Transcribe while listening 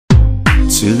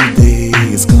Today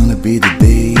is gonna be the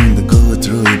day and I go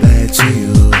through it back to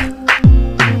you.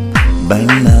 By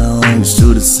now you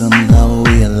should have somehow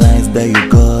realized that you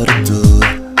gotta do.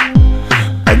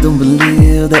 I don't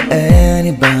believe that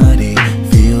anybody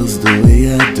feels the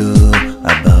way I do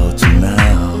about you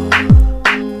now.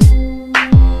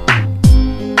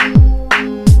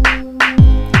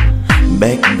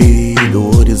 Backbeat, the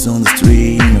word is on the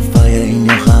street and the fire in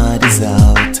your heart is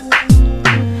out.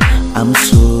 I'm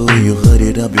sure you heard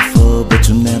it all before, but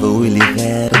you never really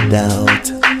had a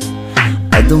doubt.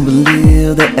 I don't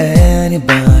believe that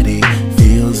anybody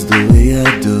feels the way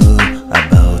I do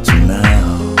about you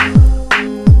now.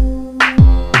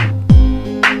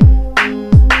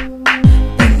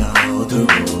 And all the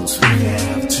roads we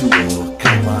have to walk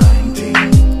are winding,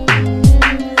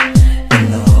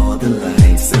 and all the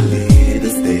lights that lead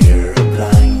us there are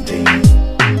blinding.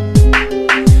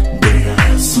 There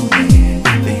are so many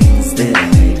things that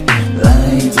I'd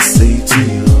like to say to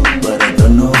you, but I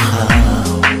don't know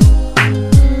how.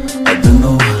 I don't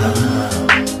know how.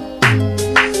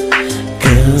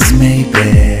 'Cause maybe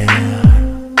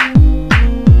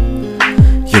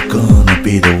you're gonna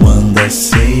be the one that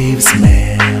saves me.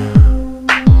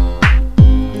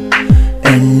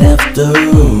 And after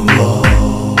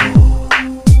all,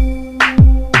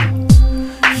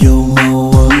 you're my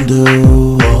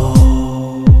Wonderwall.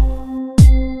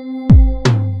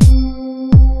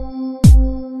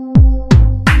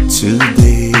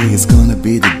 Today is gonna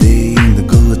be the day and I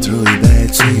go through it back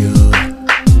to you.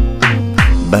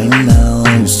 By now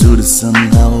you should have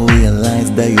somehow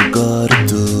realized that you gotta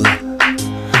do.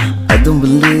 I don't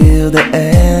believe that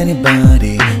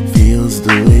anybody feels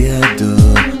the way I do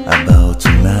about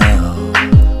you now.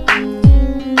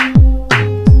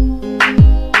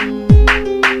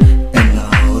 And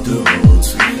all the roads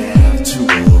we have to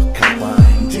walk are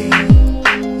winding,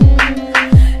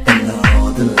 and all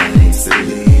the lights that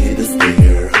lead us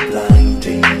there are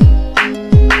blinding.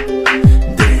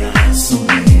 There are so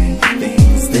many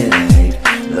things that I'd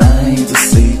like to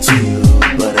say to you,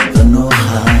 but I don't know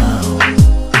how.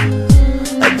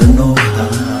 I don't know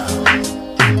how.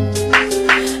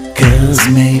 'Cause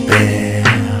maybe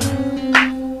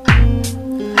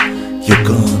you're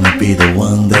gonna be the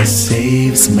one that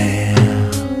saves me.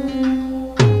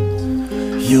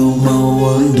 You're my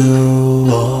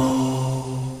Wonderwall.